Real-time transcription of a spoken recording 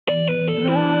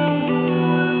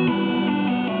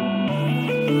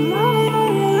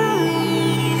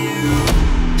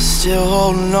Still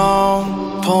holding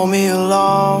on, pull me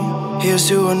along. Here's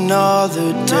to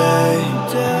another day.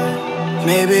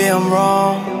 Maybe I'm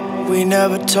wrong, we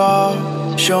never talk.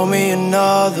 Show me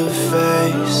another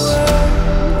face.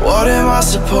 What am I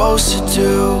supposed to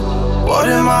do? What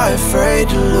am I afraid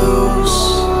to lose?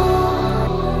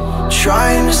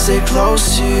 Trying to stay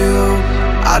close to you,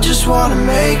 I just wanna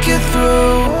make it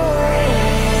through.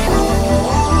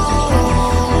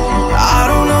 I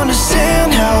don't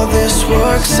understand how this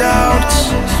works out.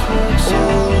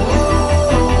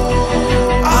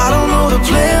 I don't know the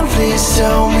plan, please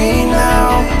tell me now.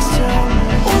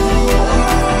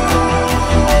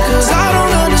 'Cause I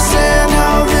don't understand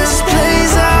how this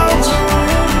plays out.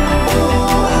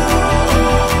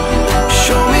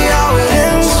 Show me how it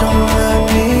ends, don't let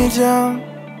me down.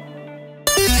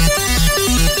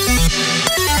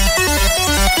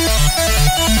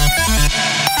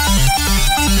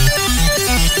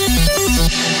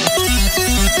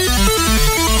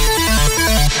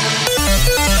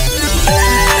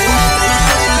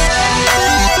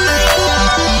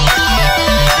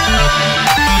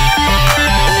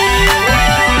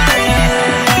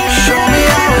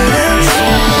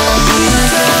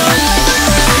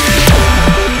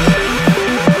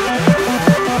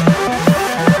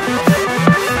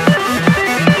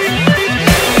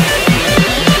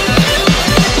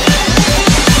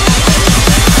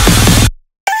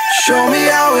 Show me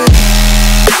how it.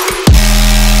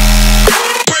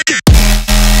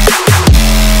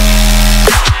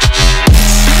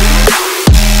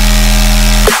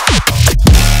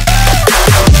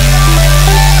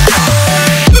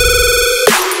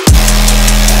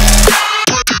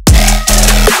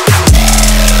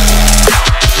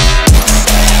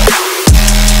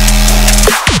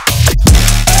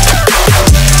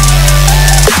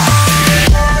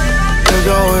 We're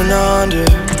going under.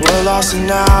 We're lost in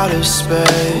outer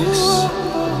space.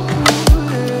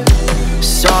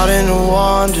 Starting to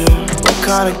wonder what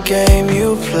kind of game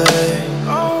you play.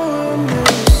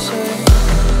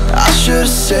 I should've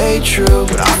stayed true,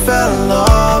 but I fell in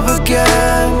love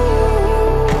again.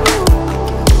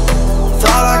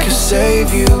 Thought I could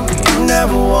save you, but you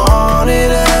never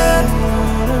wanted it.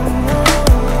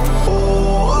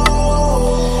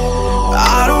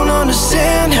 I don't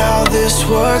understand how this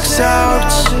works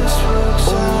out.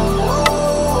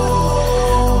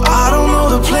 I don't know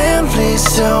the plan, please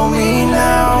tell me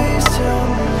now.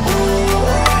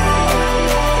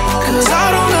 'Cause I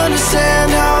don't understand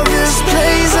how this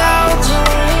plays out.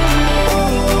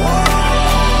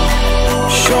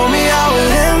 Show me how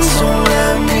it ends, don't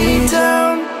let me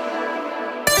down.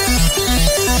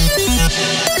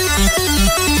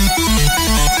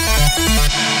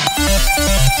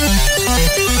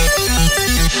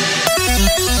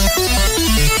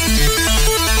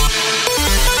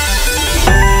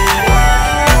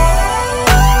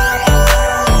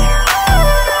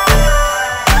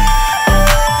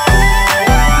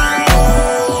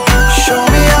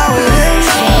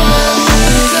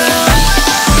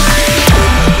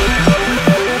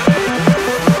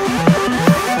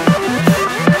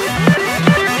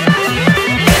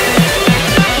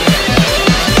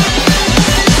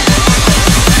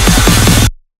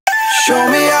 Show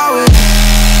me